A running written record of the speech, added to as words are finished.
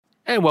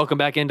And welcome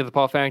back into the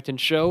Paul Farrington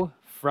Show,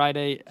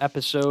 Friday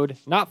episode.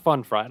 Not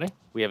Fun Friday.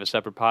 We have a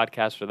separate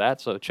podcast for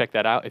that, so check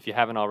that out if you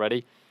haven't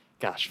already.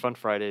 Gosh, Fun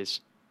Fridays,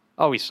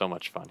 always so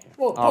much fun here.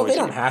 Well, they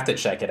don't have to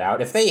check it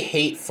out. If they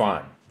hate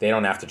fun, they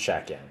don't have to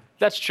check in.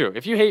 That's true.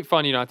 If you hate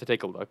fun, you don't have to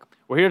take a look.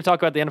 We're here to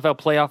talk about the NFL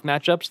playoff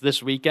matchups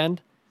this weekend.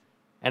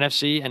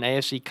 NFC and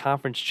AFC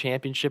Conference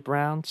Championship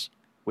rounds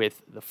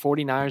with the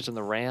 49ers and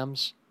the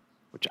Rams,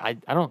 which I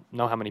don't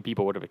know how many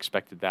people would have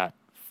expected that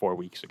 4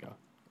 weeks ago,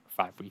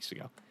 5 weeks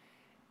ago.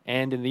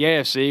 And in the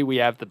AFC, we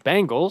have the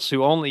Bengals,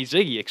 who only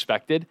Ziggy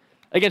expected,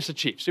 against the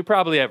Chiefs, who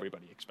probably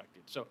everybody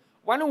expected. So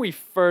why don't we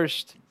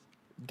first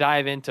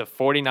dive into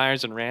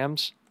 49ers and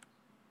Rams?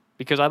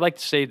 Because I'd like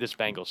to save this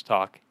Bengals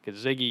talk,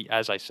 because Ziggy,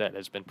 as I said,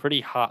 has been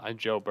pretty hot on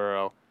Joe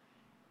Burrow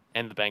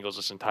and the Bengals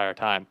this entire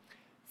time.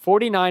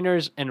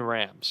 49ers and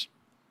Rams.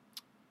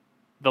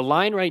 The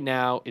line right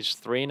now is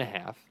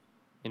 3.5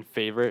 in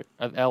favor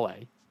of LA.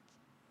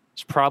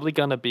 It's probably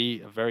going to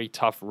be a very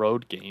tough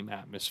road game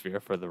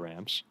atmosphere for the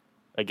Rams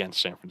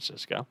against San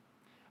Francisco.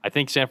 I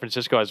think San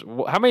Francisco has...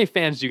 How many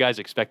fans do you guys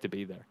expect to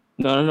be there?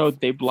 No.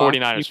 They blocked.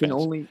 49ers fans.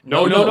 Only...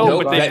 No,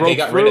 but they broke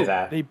got through. Rid of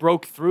that. They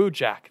broke through,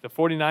 Jack. The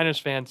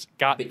 49ers fans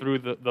got through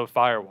the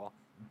firewall.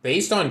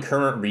 Based on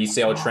current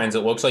resale trends, it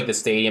looks like the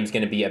stadium's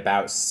going to be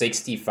about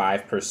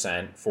 65%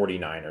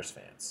 49ers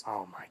fans.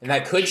 Oh, my God. And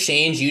that could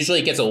change. Usually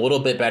it gets a little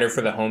bit better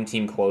for the home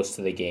team close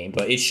to the game,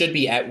 but it should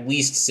be at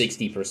least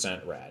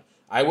 60% red.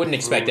 I wouldn't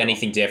expect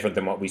anything different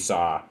than what we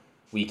saw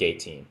Week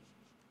 18.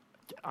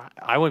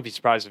 I wouldn't be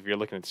surprised if you're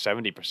looking at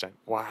 70%.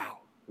 Wow.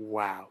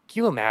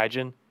 Can you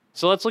imagine?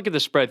 So let's look at the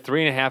spread.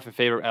 3.5 in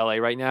favor of LA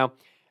right now.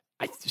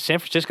 San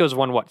Francisco's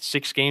won,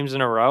 6 games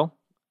in a row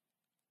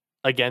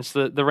against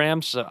the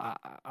Rams? So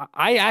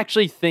I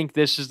actually think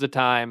this is the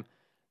time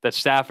that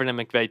Stafford and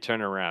McVay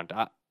turn around.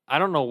 I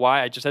don't know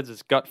why. I just had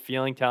this gut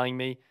feeling telling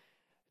me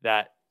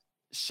that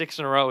 6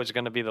 in a row is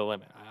going to be the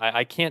limit.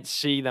 I can't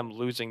see them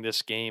losing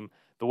this game.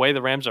 The way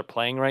the Rams are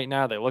playing right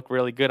now, they look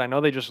really good. I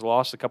know they just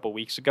lost a couple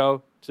weeks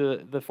ago to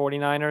the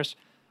 49ers,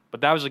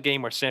 but that was a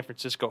game where San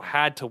Francisco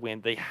had to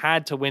win. They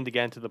had to win to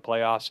get into the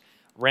playoffs.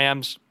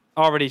 Rams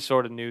already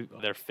sort of knew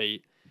their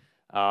fate.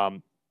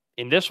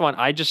 In this one,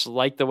 I just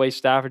like the way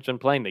Stafford's been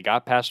playing. They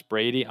got past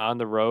Brady on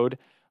the road.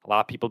 A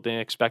lot of people didn't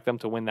expect them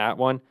to win that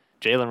one.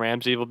 Jalen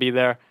Ramsey will be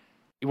there.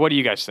 What do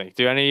you guys think?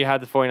 Do any of you have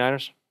the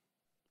 49ers?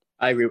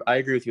 I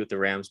agree with you with the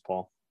Rams,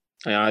 Paul.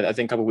 I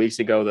think a couple weeks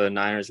ago, the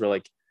Rams were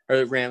like,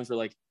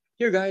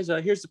 here, guys,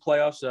 here's the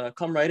playoffs.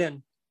 Come right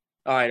in.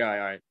 All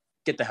right.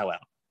 Get the hell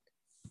out.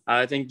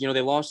 I think,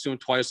 they lost to them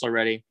twice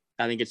already.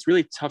 I think it's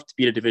really tough to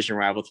beat a division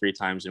rival 3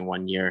 times in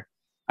 1 year.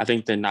 I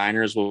think the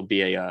Niners will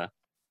be a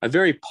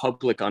very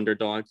public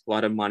underdog, a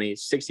lot of money,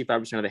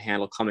 65% of the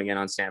handle coming in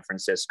on San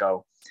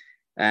Francisco.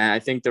 And I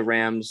think the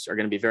Rams are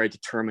going to be very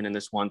determined in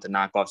this one to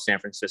knock off San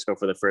Francisco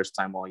for the first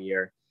time all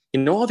year.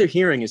 All they're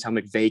hearing is how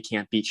McVay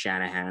can't beat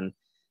Shanahan,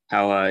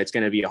 how it's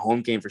going to be a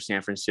home game for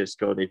San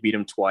Francisco. They beat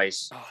him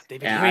twice. Oh, they've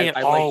been hearing it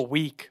all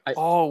week.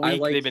 All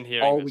week they've been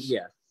hearing this.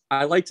 Yeah,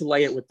 I like to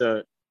lay it with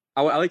the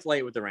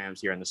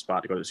Rams here in the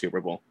spot to go to the Super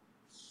Bowl.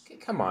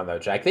 Come on, though,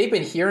 Jack. They've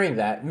been hearing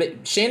that.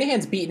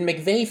 Shanahan's beaten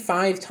McVay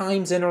 5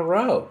 times in a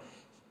row.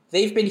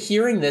 They've been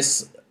hearing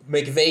this,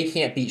 McVay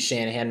can't beat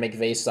Shanahan,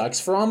 McVay sucks,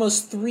 for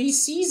almost 3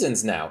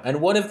 seasons now. And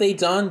what have they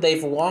done?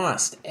 They've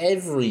lost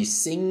every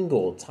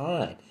single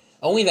time.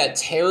 Only that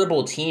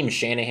terrible team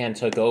Shanahan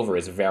took over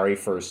his very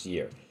first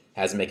year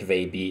has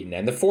McVay beaten.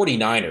 And the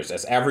 49ers,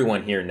 as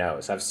everyone here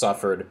knows, have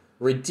suffered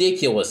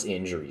ridiculous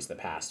injuries the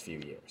past few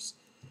years.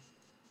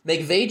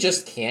 McVay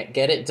just can't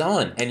get it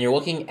done. And you're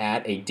looking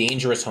at a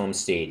dangerous home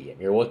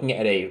stadium. You're looking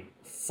at a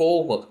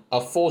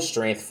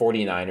full-strength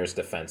 49ers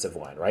defensive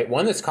line, right?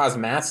 One that's caused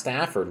Matt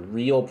Stafford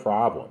real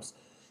problems.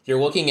 You're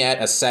looking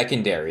at a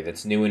secondary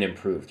that's new and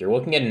improved. You're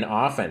looking at an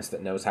offense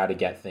that knows how to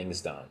get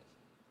things done.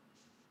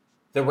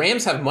 The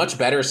Rams have much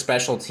better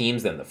special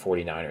teams than the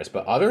 49ers,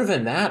 but other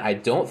than that, I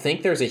don't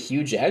think there's a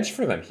huge edge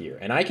for them here.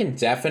 And I can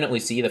definitely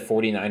see the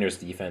 49ers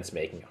defense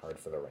making it hard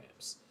for the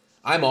Rams.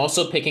 I'm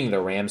also picking the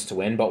Rams to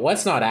win, but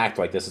let's not act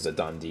like this is a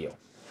done deal.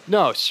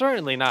 No,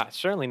 certainly not.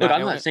 Certainly not. Look,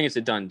 I'm not saying it's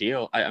a done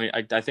deal.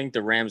 I think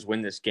the Rams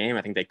win this game.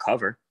 I think they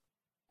cover.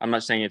 I'm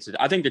not saying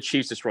I think the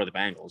Chiefs destroy the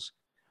Bengals.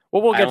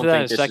 Well, we'll get to that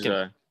in a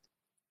second.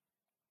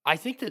 I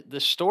think that the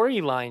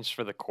storylines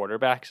for the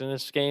quarterbacks in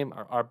this game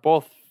are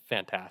both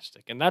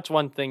fantastic. And that's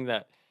one thing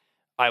that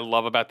I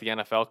love about the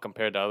NFL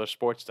compared to other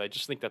sports. I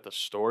just think that the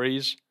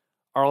stories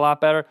are a lot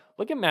better.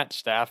 Look at Matt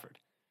Stafford.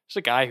 He's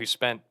a guy who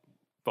spent,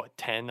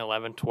 10,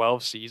 11,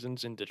 12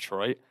 seasons in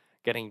Detroit,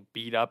 getting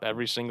beat up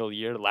every single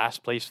year.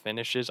 Last place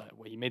finishes.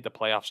 He made the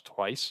playoffs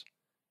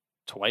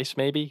twice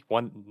maybe.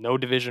 No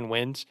division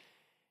wins.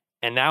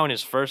 And now in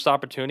his first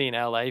opportunity in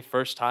LA,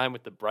 first time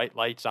with the bright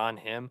lights on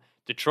him,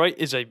 Detroit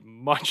is a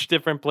much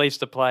different place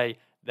to play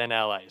than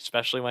LA,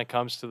 especially when it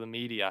comes to the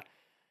media.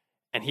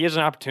 And he has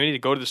an opportunity to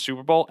go to the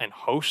Super Bowl and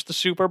host the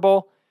Super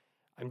Bowl.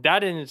 And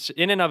that in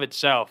and of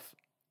itself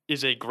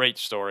is a great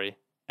story.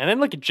 And then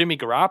look at Jimmy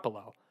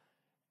Garoppolo.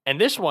 And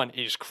this one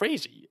is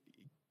crazy.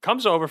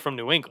 Comes over from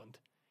New England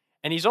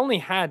And he's only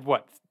had,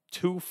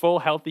 2 full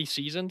healthy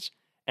seasons?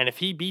 And if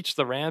he beats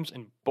the Rams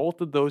in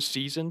both of those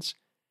seasons,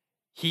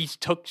 he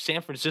took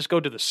San Francisco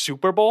to the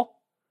Super Bowl.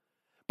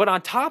 But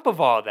on top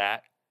of all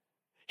that,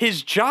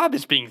 his job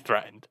is being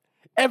threatened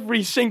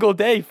every single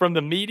day from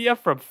the media,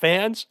 from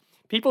fans.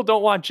 People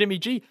don't want Jimmy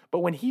G, but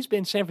when he's been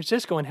in San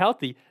Francisco and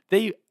healthy,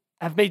 they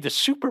have made the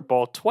Super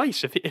Bowl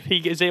twice if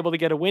he is able to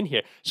get a win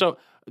here. So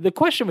the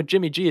question with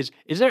Jimmy G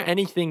is there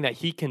anything that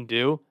he can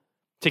do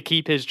to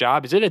keep his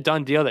job? Is it a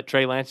done deal that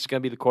Trey Lance is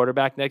going to be the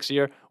quarterback next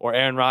year, or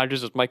Aaron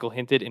Rodgers, as Michael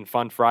hinted in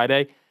Fun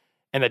Friday,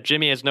 and that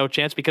Jimmy has no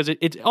chance? Because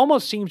it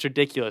almost seems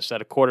ridiculous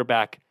that a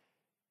quarterback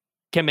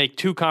can make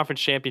 2 conference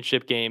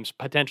championship games,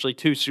 potentially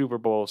 2 Super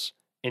Bowls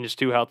in his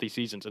 2 healthy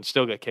seasons and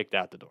still get kicked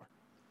out the door.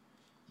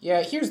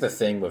 Yeah, here's the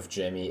thing with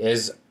Jimmy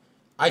is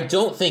I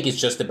don't think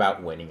it's just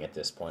about winning at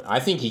this point.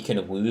 I think he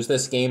can lose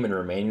this game and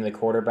remain the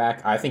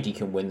quarterback. I think he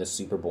can win the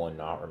Super Bowl and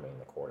not remain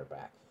the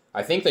quarterback.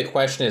 I think the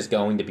question is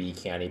going to be,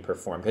 can he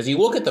perform? Because you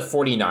look at the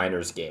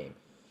 49ers game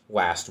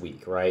last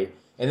week, right?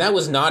 And that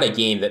was not a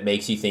game that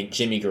makes you think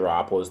Jimmy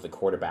Garoppolo is the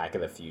quarterback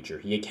of the future.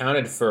 He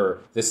accounted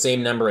for the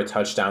same number of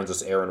touchdowns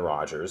as Aaron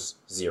Rodgers,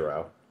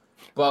 0.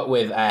 But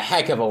with a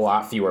heck of a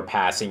lot fewer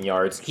passing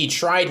yards. He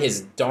tried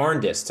his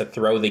darndest to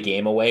throw the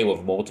game away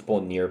with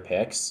multiple near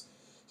picks.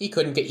 He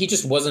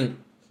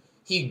didn't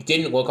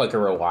look like a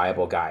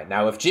reliable guy.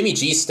 Now, if Jimmy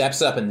G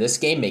steps up in this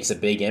game, makes a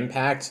big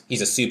impact,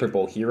 he's a Super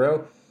Bowl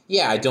hero,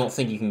 yeah, I don't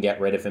think you can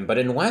get rid of him. But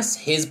unless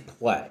his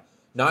play,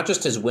 not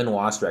just his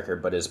win-loss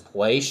record, but his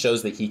play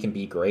shows that he can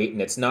be great,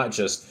 and it's not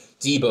just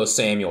Deebo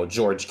Samuel,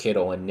 George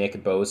Kittle, and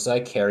Nick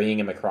Bosa carrying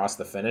him across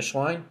the finish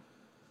line,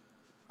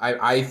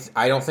 I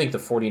don't think the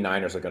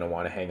 49ers are going to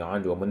want to hang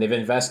on to him when they've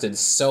invested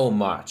so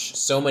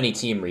many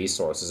team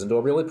resources into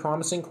a really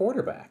promising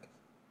quarterback.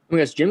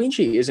 Because Jimmy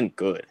G isn't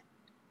good.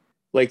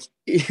 Like,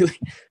 you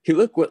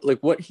look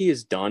what he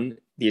has done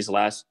these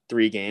last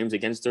 3 games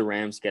against the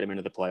Rams, get him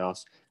into the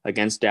playoffs,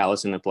 against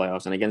Dallas in the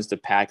playoffs, and against the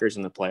Packers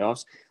in the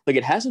playoffs. Like,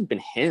 it hasn't been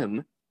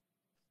him.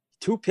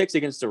 2 picks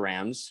against the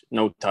Rams,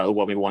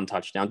 maybe 1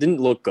 touchdown.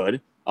 Didn't look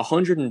good.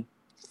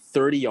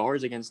 130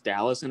 yards against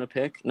Dallas in a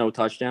pick, no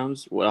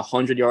touchdowns.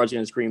 100 yards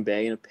against Green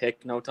Bay in a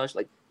pick, no touch.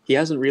 Like, he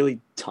hasn't really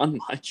done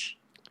much.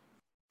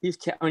 He's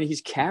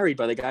carried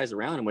by the guys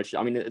around him, which,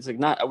 I mean, it's like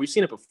not, we've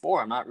seen it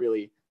before. I'm not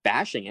really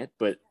bashing it,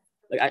 but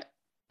like,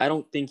 I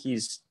don't think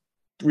he's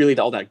really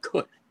all that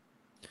good.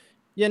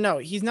 Yeah, no,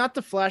 he's not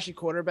the flashy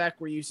quarterback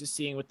we're used to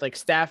seeing with like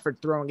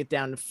Stafford throwing it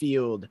down the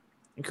field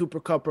and Cooper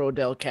Kupp or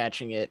Odell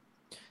catching it.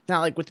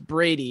 Not like with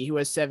Brady, who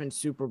has 7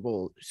 Super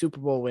Bowl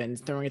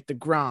wins, throwing it to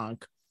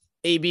Gronk,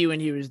 AB when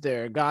he was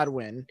there,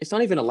 Godwin. It's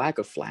not even a lack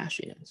of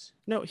flashiness.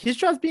 No, his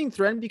job's being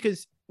threatened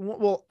because,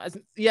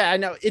 I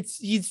know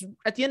he's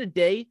at the end of the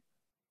day,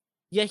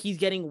 yeah, he's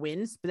getting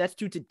wins, but that's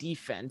due to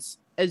defense.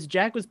 As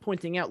Jack was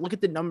pointing out, look at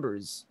the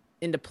numbers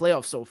in the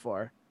playoffs so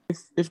far.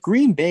 If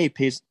Green Bay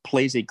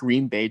plays a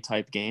Green Bay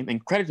type game,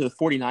 and credit to the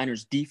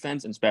 49ers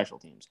defense and special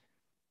teams,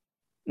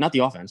 not the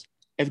offense.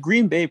 If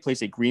Green Bay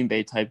plays a Green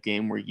Bay type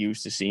game we're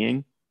used to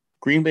seeing,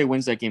 Green Bay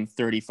wins that game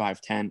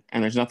 35-10,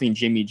 and there's nothing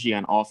Jimmy G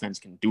on offense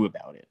can do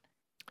about it.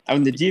 I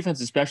mean, the defense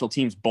and special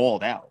teams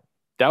balled out.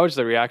 That was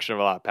the reaction of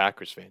a lot of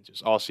Packers fans.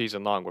 Just all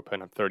season long, we're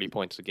putting up 30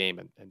 points a game,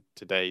 and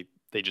today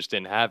they just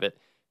didn't have it.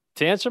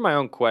 To answer my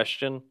own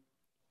question,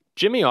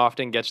 Jimmy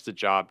often gets the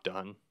job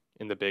done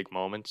in the big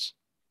moments.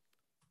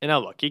 And now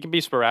look, he can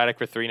be sporadic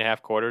for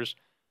 3.5 quarters,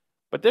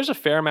 but there's a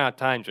fair amount of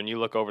times when you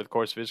look over the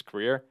course of his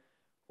career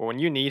where when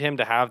you need him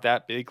to have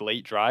that big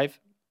late drive,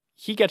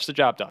 he gets the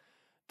job done.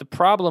 The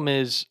problem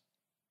is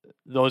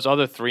those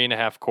other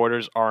 3.5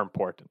 quarters are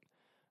important.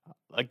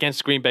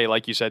 Against Green Bay,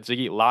 like you said,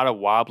 Ziggy, a lot of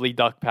wobbly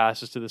duck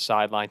passes to the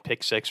sideline,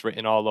 pick 6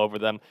 written all over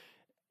them.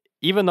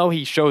 Even though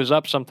he shows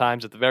up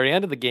sometimes at the very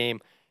end of the game,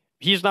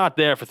 he's not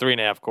there for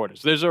 3.5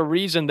 quarters. There's a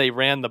reason they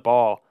ran the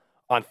ball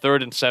on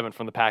 3rd and 7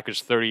 from the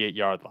Packers'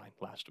 38-yard line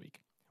last week.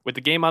 With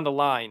the game on the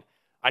line,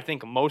 I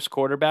think most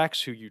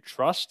quarterbacks who you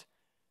trust,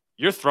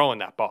 you're throwing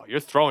that ball. You're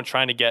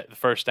trying to get the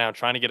first down,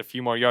 trying to get a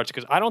few more yards,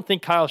 because I don't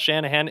think Kyle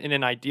Shanahan in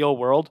an ideal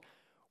world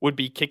would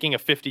be kicking a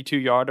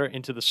 52-yarder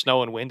into the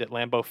snow and wind at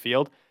Lambeau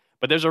Field.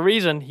 But there's a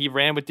reason he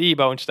ran with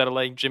Deebo instead of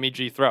letting Jimmy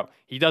G throw.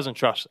 He doesn't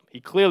trust him.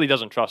 He clearly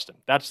doesn't trust him.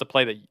 That's the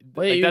play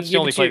that's the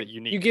only play that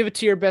you need. You give it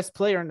to your best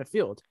player in the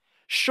field.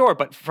 Sure,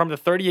 but from the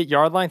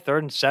 38-yard line, 3rd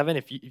and 7,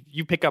 if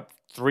you pick up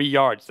 3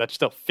 yards, that's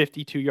still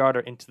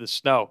 52-yarder into the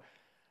snow.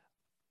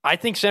 I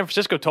think San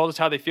Francisco told us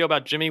how they feel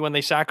about Jimmy when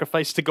they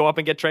sacrificed to go up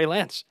and get Trey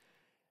Lance.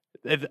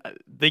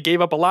 They gave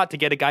up a lot to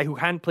get a guy who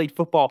hadn't played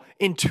football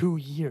in 2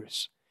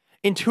 years.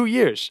 In 2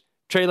 years,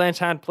 Trey Lance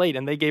hadn't played,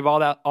 and they gave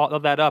all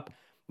of that up.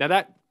 Now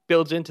that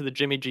builds into the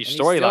Jimmy G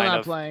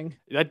storyline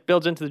That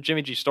builds into the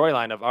Jimmy G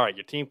storyline of, all right,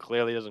 your team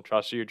clearly doesn't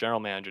trust you, your general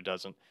manager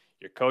doesn't,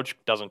 your coach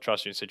doesn't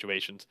trust you in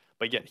situations,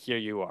 but yet here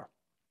you are.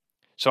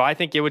 So I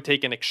think it would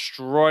take an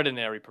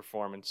extraordinary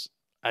performance,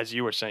 as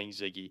you were saying,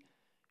 Ziggy,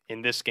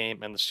 in this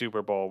game and the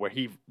Super Bowl, where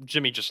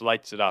Jimmy just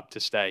lights it up to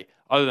stay.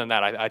 Other than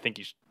that, I think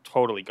he's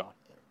totally gone.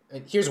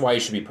 Here's why you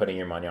should be putting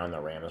your money on the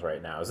Rams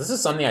right now. This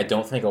is something I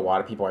don't think a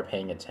lot of people are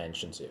paying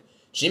attention to.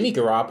 Jimmy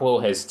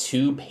Garoppolo has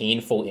 2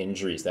 painful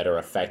injuries that are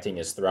affecting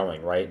his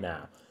throwing right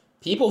now.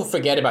 People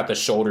forget about the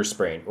shoulder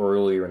sprain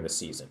earlier in the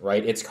season,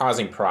 right? It's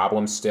causing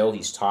problems still.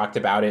 He's talked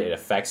about it. It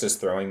affects his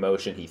throwing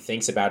motion. He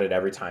thinks about it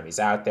every time he's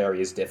out there. He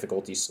has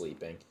difficulty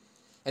sleeping.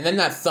 And then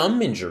that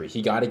thumb injury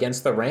he got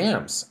against the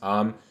Rams.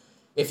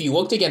 If you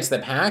looked against the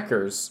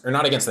Packers, or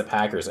not against the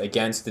Packers,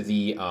 against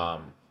the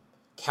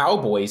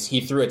Cowboys,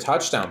 he threw a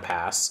touchdown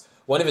pass.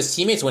 One of his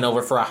teammates went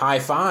over for a high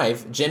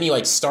five.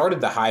 Jimmy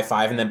started the high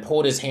five and then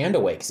pulled his hand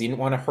away because he didn't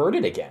want to hurt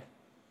it again.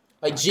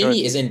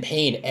 Jimmy is in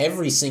pain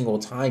every single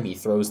time he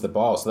throws the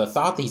ball. So the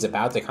thought that he's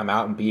about to come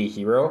out and be a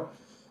hero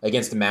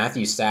against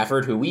Matthew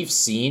Stafford, who we've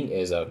seen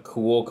is a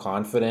cool,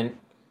 confident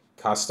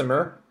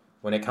customer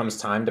when it comes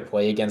time to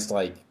play against,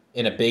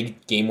 in a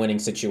big game-winning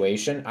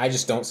situation, I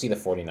just don't see the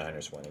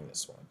 49ers winning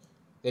this one.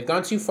 They've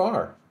gone too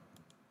far.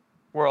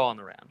 We're all on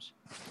the Rams.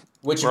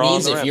 Which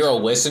means if you're a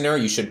listener,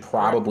 you should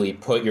probably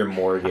put your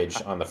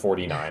mortgage on the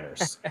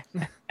 49ers.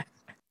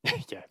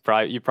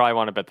 Yeah, you probably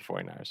want to bet the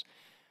 49ers.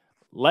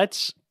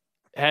 Let's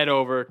head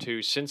over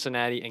to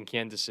Cincinnati and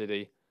Kansas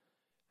City.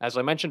 As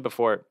I mentioned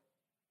before,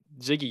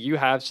 Ziggy, you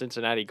have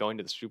Cincinnati going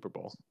to the Super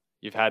Bowl.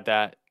 You've had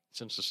that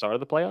since the start of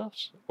the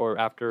playoffs or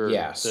after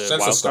the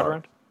wild card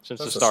round?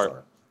 Since the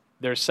start.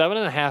 They're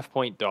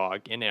 7.5-point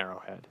dog in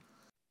Arrowhead.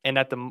 And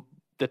at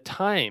the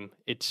time,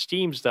 it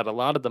seems that a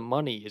lot of the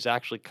money is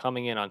actually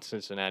coming in on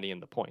Cincinnati in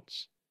the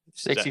points.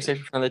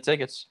 66% of the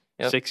tickets.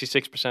 Yep.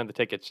 66% of the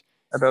tickets.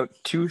 About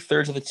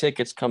 2/3 of the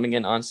tickets coming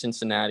in on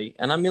Cincinnati.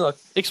 And I mean, look.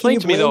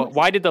 Explain to me, though,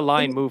 why did the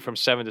line move from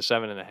 7 to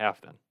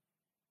 7.5 then?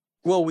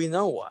 Well, we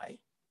know why.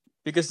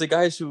 Because the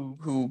guys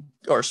who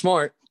are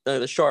smart,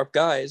 the sharp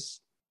guys,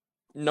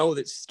 know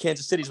that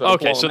Kansas City's about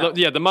to blow them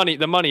out.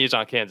 the money is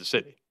on Kansas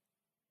City.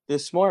 The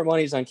smart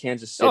money's on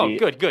Kansas City.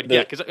 Oh, good.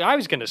 Yeah, because I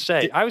was going to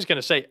say,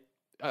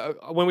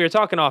 when we were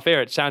talking off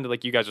air, it sounded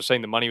like you guys were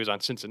saying the money was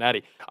on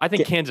Cincinnati. I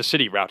think Kansas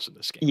City routes in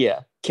this game. Yeah,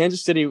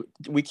 Kansas City,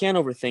 we can't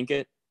overthink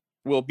it.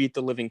 We'll beat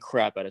the living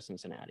crap out of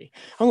Cincinnati.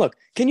 And look,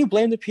 can you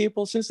blame the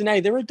people? Cincinnati,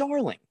 they're a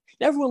darling.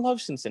 Everyone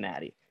loves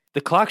Cincinnati. The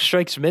clock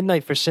strikes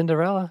midnight for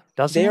Cinderella,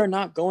 doesn't it? They are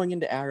not going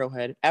into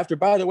Arrowhead after,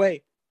 by the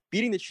way,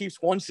 beating the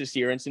Chiefs once this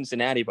year in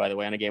Cincinnati, by the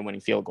way, on a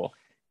game-winning field goal.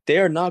 They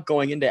are not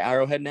going into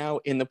Arrowhead now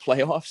in the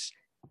playoffs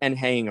and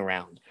hanging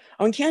around.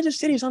 I mean, Kansas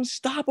City is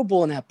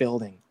unstoppable in that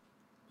building.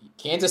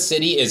 Kansas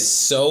City is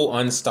so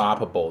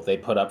unstoppable. They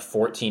put up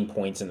 14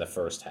 points in the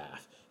first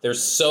half. They're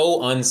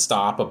so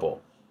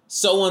unstoppable.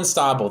 So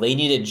unstoppable. They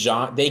needed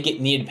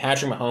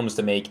Patrick Mahomes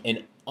to make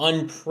an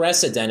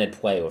unprecedented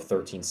play with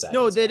 13 seconds.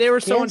 No, they were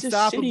so Kansas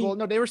unstoppable. City.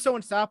 No, they were so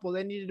unstoppable.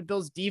 They needed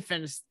Bill's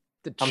defense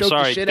to choke I'm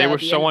sorry, the shit they out were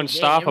of the so end of the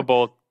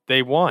unstoppable. game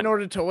They won. in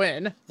order to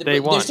win. They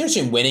won. There's a difference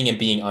between winning and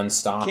being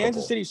unstoppable.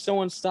 Kansas City's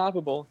so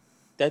unstoppable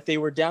that they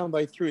were down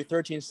by 3 with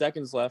 13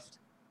 seconds left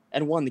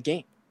and won the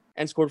game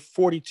and scored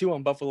 42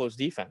 on Buffalo's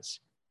defense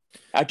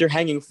after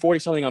hanging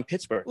 40-something on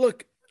Pittsburgh.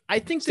 Look, I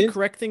think the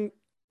correct thing.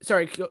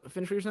 Sorry,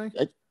 finish what you're saying.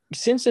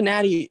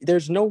 Cincinnati,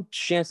 there's no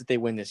chance that they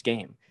win this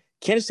game.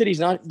 Kansas City's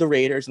not the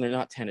Raiders, and they're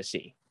not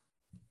Tennessee.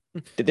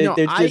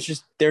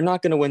 They're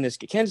not going to win this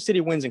game. Kansas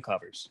City wins and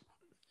covers.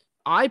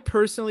 I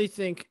personally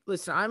think.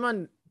 Listen, I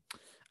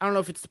don't know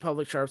if it's the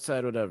public sharp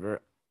side, or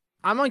whatever.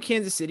 I'm on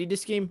Kansas City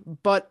this game,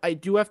 but I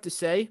do have to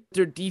say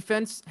their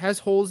defense has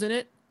holes in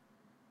it.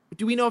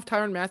 Do we know if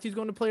Tyrann Mathieu's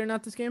going to play or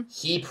not this game?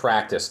 He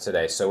practiced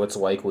today, so it's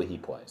likely he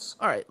plays.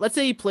 All right, let's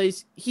say he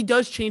plays. He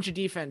does change the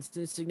defense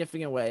in a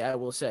significant way, I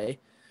will say.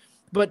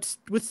 But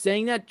with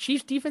saying that,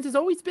 Chiefs defense has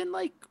always been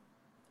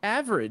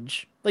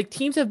average.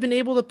 Teams have been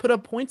able to put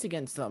up points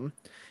against them,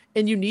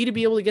 and you need to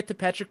be able to get to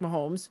Patrick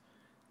Mahomes.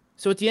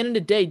 So at the end of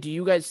the day, do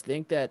you guys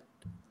think that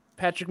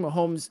Patrick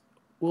Mahomes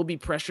will be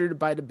pressured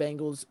by the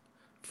Bengals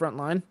front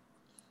line?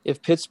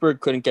 If Pittsburgh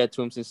couldn't get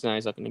to him,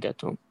 Cincinnati's not going to get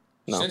to him.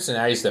 No.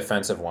 Cincinnati's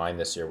defensive line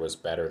this year was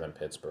better than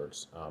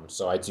Pittsburgh's.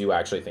 So I do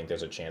actually think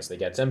there's a chance they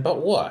get to him.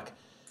 But look,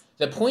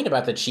 the point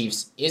about the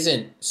Chiefs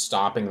isn't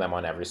stopping them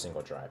on every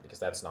single drive because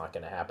that's not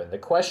going to happen. The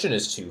question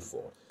is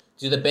twofold.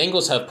 Do the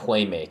Bengals have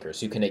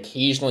playmakers who can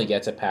occasionally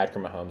get to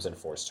Patrick Mahomes and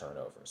force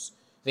turnovers?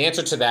 The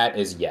answer to that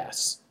is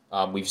yes.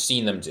 We've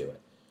seen them do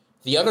it.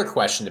 The other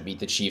question to beat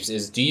the Chiefs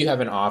is, do you have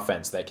an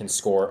offense that can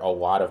score a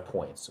lot of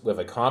points with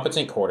a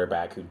competent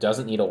quarterback who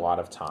doesn't need a lot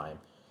of time,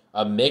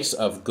 a mix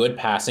of good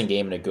passing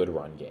game and a good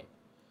run game?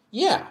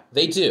 Yeah,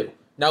 they do.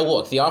 Now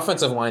look, the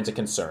offensive line's a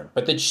concern,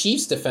 but the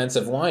Chiefs'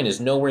 defensive line is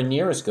nowhere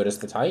near as good as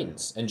the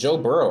Titans. And Joe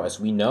Burrow,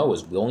 as we know,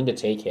 is willing to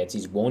take hits.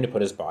 He's willing to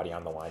put his body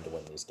on the line to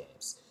win these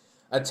games.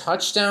 A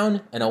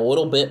touchdown and a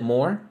little bit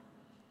more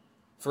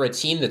for a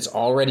team that's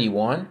already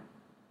won,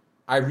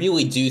 I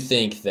really do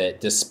think that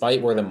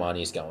despite where the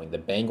money's going, the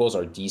Bengals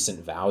are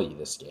decent value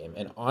this game.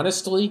 And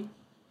honestly,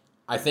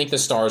 I think the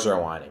stars are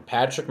aligning.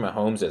 Patrick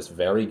Mahomes is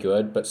very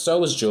good, but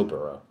so is Joe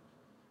Burrow.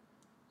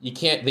 You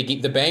can't. The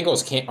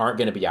Bengals aren't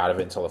going to be out of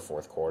it until the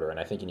fourth quarter, and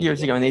I think you need to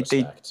give them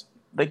respect.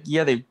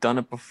 They've done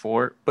it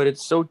before, but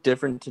it's so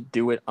different to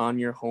do it on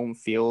your home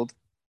field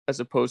as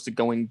opposed to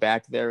going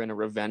back there in a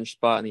revenge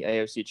spot in the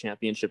AFC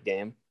Championship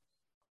game.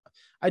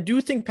 I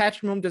do think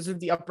Patrick Mahomes does have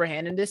the upper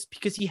hand in this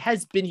because he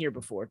has been here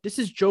before. This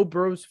is Joe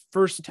Burrow's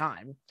first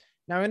time.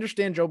 Now, I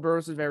understand Joe Burrow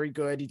is very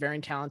good. He's very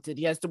talented.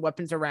 He has the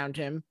weapons around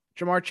him.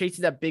 Jamar Chase is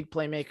that big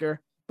playmaker.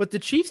 But the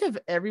Chiefs have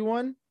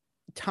everyone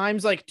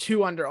times like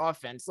 2 under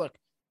offense. Look,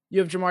 you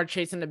have Jamar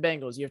Chase on the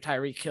Bengals. You have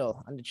Tyreek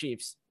Hill on the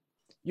Chiefs.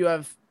 You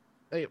have,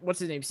 what's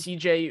his name?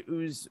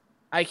 CJ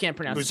I can't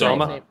pronounce his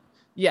name.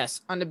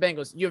 Yes, on the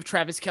Bengals. You have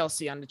Travis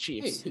Kelce on the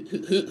Chiefs. Hey,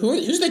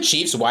 who's the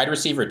Chiefs wide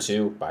receiver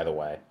 2, by the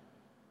way?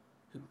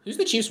 Who's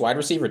the Chiefs wide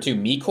receiver 2?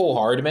 Mecole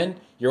Hardman?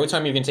 You're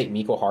telling me you're going to take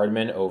Mecole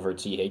Hardman over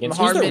T. Higgins?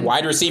 Who's their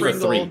wide receiver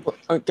Pringle.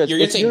 3? You're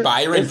going to take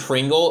Byron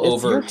Pringle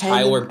over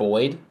Tyler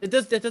Boyd?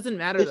 That doesn't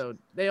matter, though.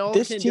 They're all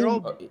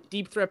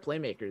deep threat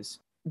playmakers.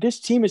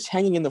 This team is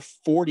hanging in the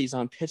 40s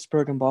on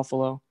Pittsburgh and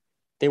Buffalo.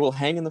 They will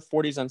hang in the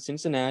 40s on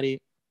Cincinnati,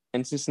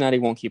 and Cincinnati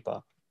won't keep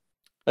up.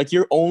 I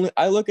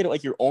look at it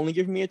like you're only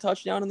giving me a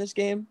touchdown in this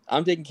game.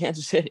 I'm taking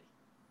Kansas City.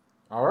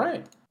 All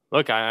right.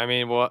 Look, I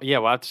mean, we'll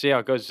have to see how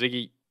it goes.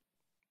 Ziggy,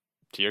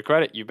 to your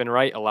credit, you've been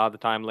right a lot of the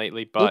time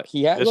lately, but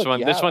this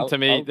one to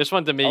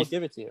me, I'll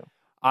give it to you.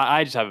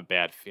 I just have a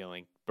bad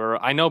feeling. Burrow,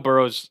 I know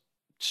Burrow's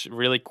a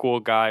really cool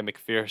guy.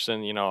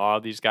 McPherson,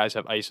 all these guys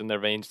have ice in their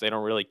veins. They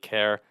don't really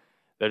care.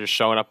 They're just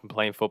showing up and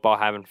playing football,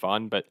 having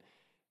fun. But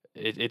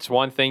it's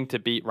one thing to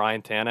beat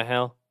Ryan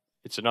Tannehill.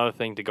 It's another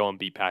thing to go and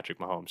beat Patrick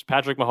Mahomes.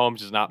 Patrick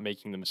Mahomes is not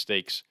making the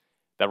mistakes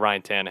that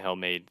Ryan Tannehill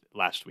made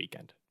last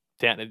weekend.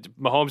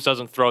 Mahomes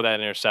doesn't throw that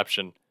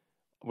interception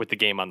with the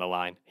game on the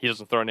line. He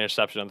doesn't throw an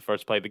interception on the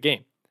first play of the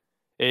game.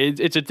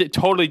 It's a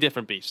totally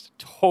different beast.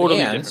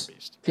 Different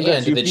beast.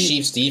 And the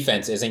Chiefs'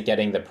 defense isn't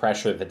getting the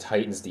pressure the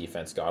Titans'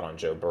 defense got on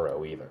Joe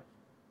Burrow either.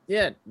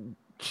 Yeah,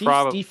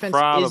 Chiefs' defense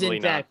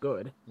isn't that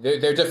good.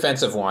 Their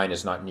defensive line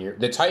is not near.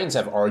 The Titans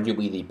have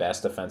arguably the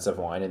best defensive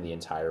line in the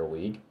entire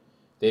league.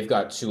 They've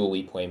got 2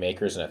 elite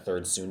playmakers and a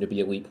third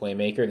soon-to-be elite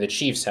playmaker. The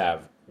Chiefs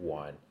have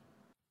 1.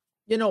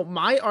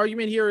 My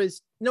argument here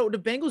is, no, the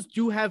Bengals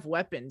do have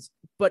weapons,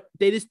 but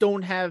they just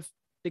don't have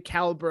the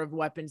caliber of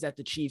weapons that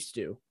the Chiefs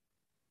do.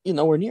 You're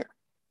nowhere near.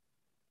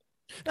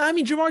 I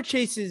mean, Jamar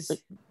Chase is...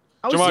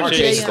 Jamar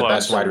Chase is the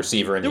best wide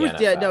receiver in the NFL.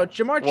 Yeah, no,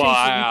 Jamar Chase,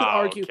 you could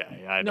argue...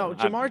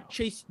 Okay.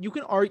 Chase, you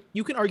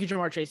can argue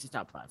Jamar Chase is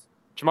top 5.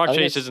 Jamar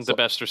Chase isn't the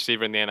best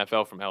receiver in the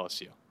NFL from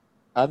LSU.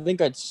 I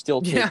think I'd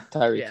still take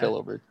Tyreek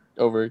Hill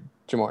over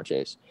Jamar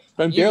Chase.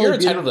 But you're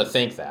entitled to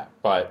think that,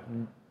 but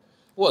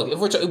look,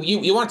 if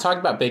you want to talk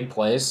about big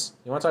plays,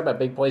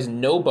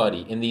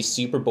 nobody in the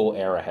Super Bowl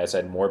era has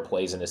had more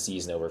plays in a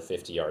season over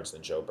 50 yards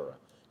than Joe Burrow.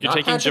 You're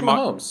taking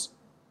Jamar.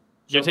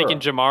 You're taking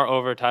Jamar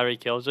over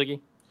Tyreek Hill, Ziggy?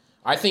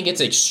 I think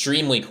it's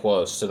extremely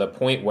close to the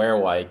point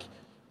where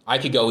I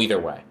could go either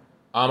way.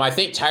 I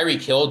think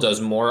Tyreek Hill does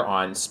more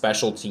on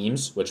special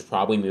teams, which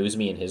probably moves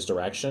me in his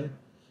direction.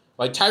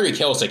 Tyreek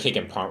Hill is a kick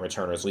and punt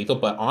returner is lethal,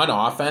 but on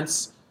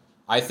offense,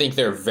 I think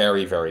they're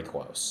very, very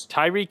close.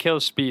 Tyreek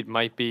Hill's speed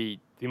might be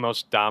the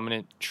most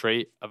dominant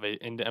trait of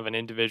an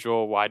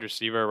individual wide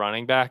receiver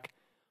running back.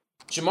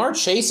 Jamar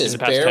Chase is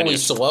barely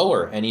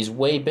slower, and he's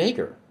way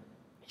bigger.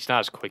 He's not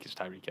as quick as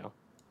Tyreek Hill.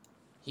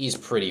 He's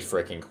pretty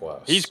freaking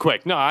close. He's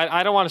quick. No,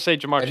 I don't want to say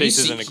Jamar Chase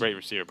isn't a great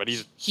receiver, but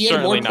he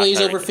had more plays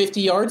over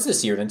 50 yards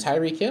this year than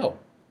Tyreek Hill.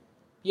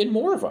 He had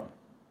more of them.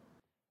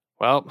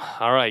 Well,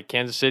 all right,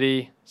 Kansas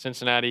City,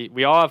 Cincinnati.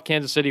 We all have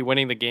Kansas City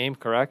winning the game,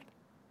 correct?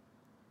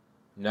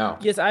 No.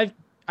 Yes, I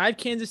have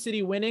Kansas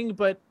City winning,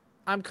 but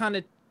I'm kind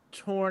of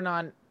torn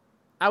on.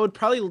 I would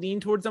probably lean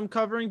towards them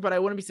covering, but I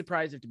wouldn't be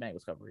surprised if the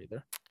Bengals cover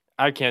either.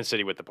 I have Kansas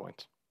City with the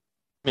points.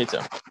 Me too.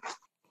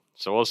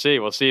 So we'll see.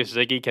 We'll see if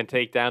Ziggy can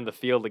take down the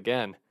field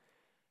again.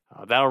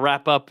 That'll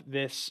wrap up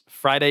this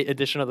Friday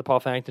edition of the Paul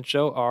Farrington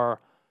Show, our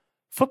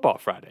Football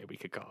Friday, we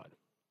could call it.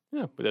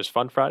 Yeah, but there's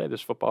Fun Friday,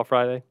 there's Football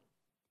Friday.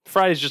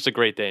 Friday's just a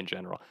great day in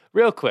general.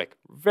 Real quick,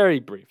 very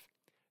brief.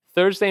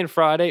 Thursday and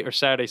Friday or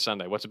Saturday,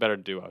 Sunday? What's a better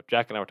duo?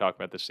 Jack and I were talking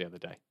about this the other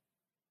day.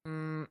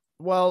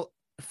 Well,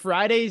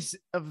 Friday's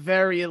a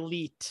very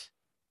elite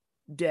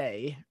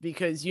day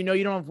because you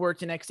don't have work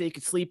the next day. You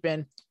could sleep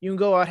in. You can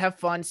go out, have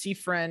fun, see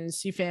friends,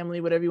 see family,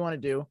 whatever you want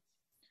to do.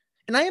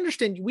 And I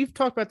understand we've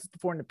talked about this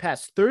before in the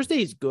past.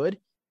 Thursday is good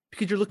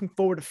because you're looking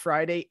forward to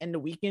Friday and the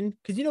weekend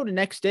because the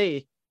next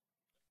day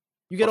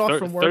you get off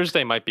from work.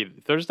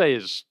 Thursday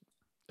is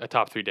a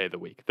top 3 day of the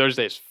week.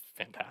 Thursday is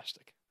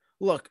fantastic.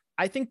 Look,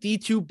 I think the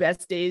 2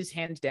 best days,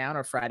 hands down,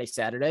 are Friday,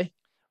 Saturday.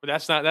 But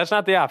that's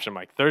not the option,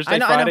 Mike. Thursday,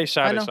 Friday,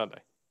 Saturday, Sunday.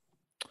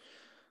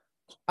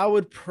 I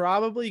would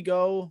probably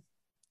go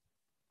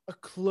a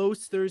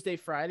close Thursday,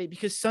 Friday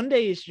because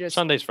Sunday's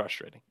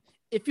frustrating.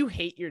 If you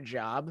hate your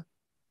job,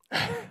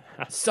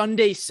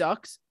 Sunday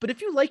sucks. But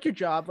if you like your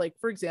job,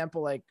 for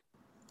example,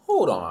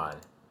 hold on.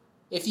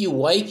 If you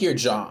like your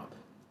job,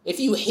 if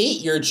you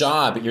hate your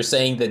job, you're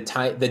saying the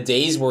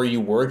days where you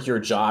work your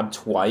job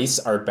twice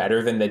are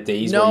better than the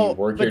days where you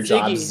work your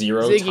job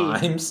 0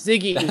 times?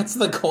 Ziggy. That's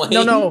the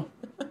claim.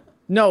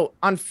 No.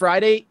 On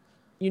Friday,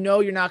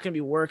 you're not going to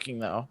be working,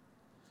 though.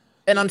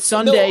 And on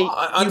Sunday,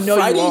 on you know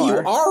Friday you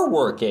you are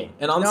working,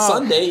 and on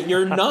Sunday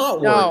you're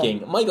not No.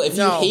 working. Michael, if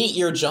you hate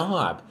your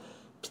job,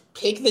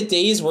 pick the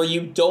days where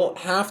you don't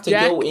have to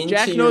go into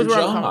Jack your knows where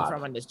job. I'm coming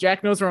from on this.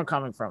 Jack knows where I'm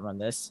coming from on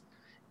this.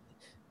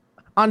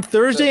 On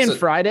Thursday and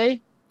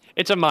Friday,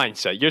 it's a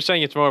mindset. You're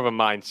saying it's more of a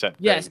mindset.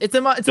 yes, thing, it's a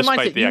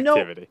mindset. the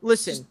activity.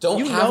 Listen, Just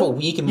don't have a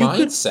weak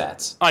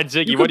mindset. All right,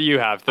 Ziggy, what do you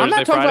have? Thursday, I'm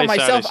not talking Friday, about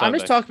myself. Saturday, I'm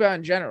just talking about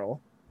in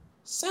general.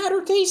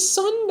 Saturday,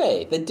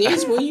 Sunday, the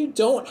days where you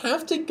don't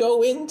have to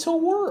go into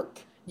work.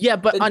 Yeah,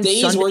 but The on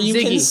days Sunday, where you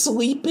Ziggy, can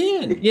sleep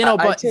in. you know,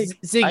 I but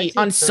take Ziggy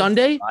on Thursday,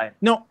 Sunday, Friday.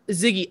 no,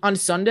 Ziggy on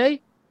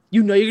Sunday,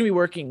 you know you're gonna be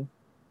working.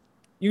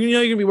 You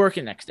know you're gonna be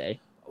working next day.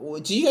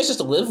 Do you guys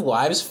just live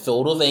lives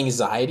filled with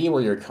anxiety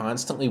where you're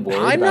constantly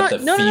worried about the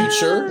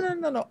future?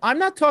 No. I'm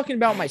not talking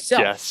about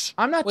myself. Yes.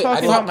 I'm not Wait,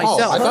 talking about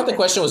myself. I thought the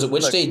question was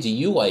which day do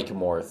you like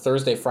more,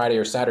 Thursday, Friday,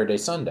 or Saturday,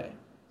 Sunday?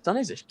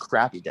 Sunday's a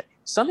crappy day.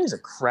 Sunday's a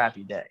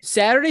crappy day.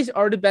 Saturdays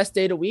are the best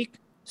day of the week.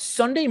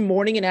 Sunday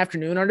morning and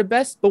afternoon are the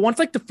best. But once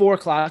like the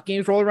 4:00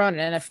 games roll around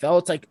in NFL,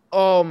 it's like,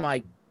 oh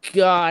my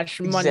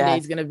gosh,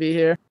 Monday's gonna be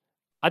here.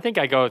 I think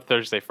I go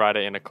Thursday,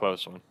 Friday in a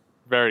close one.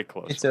 Very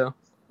close. Me too.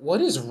 What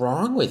is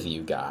wrong with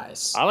you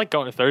guys? I like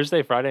going to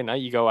Thursday, Friday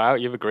night. You go out,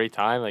 you have a great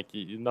time. Like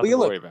you nothing to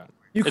worry about.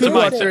 You It's could a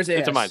go out mindset. Thursday.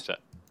 It's a yes. mindset.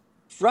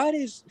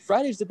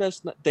 Friday's the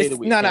best day of the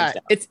week. No, hands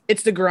down.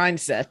 it's the grind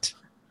set.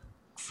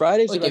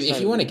 Friday's Like, the best.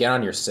 if you want to get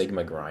on your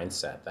Sigma grind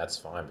set, that's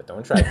fine, but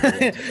don't try to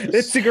get into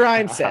this. It's the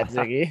grind set,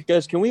 Ziggy.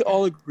 Guys, can we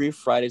all agree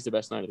Friday's the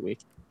best night of the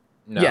week?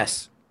 No.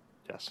 Yes.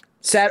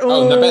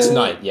 The best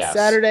night, yes.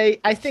 Saturday.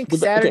 I think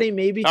Saturday okay.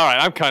 maybe. All right,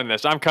 I'm cutting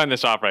this. I'm cutting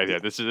this off right here.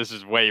 This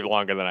is way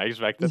longer than I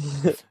expected.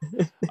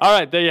 All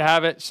right, there you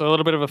have it. So a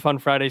little bit of a fun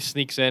Friday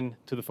sneaks in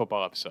to the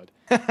football episode.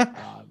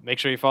 Make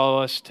sure you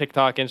follow us: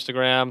 TikTok,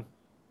 Instagram.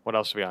 What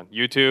else are we on?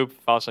 YouTube.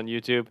 Follow us on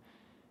YouTube,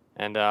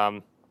 and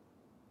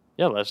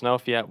let us know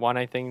if you want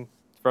anything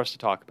for us to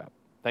talk about.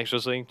 Thanks for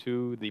listening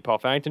to the Paul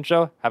Farrington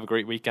Show. Have a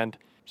great weekend.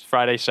 It's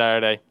Friday,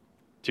 Saturday,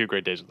 2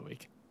 great days of the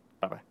week.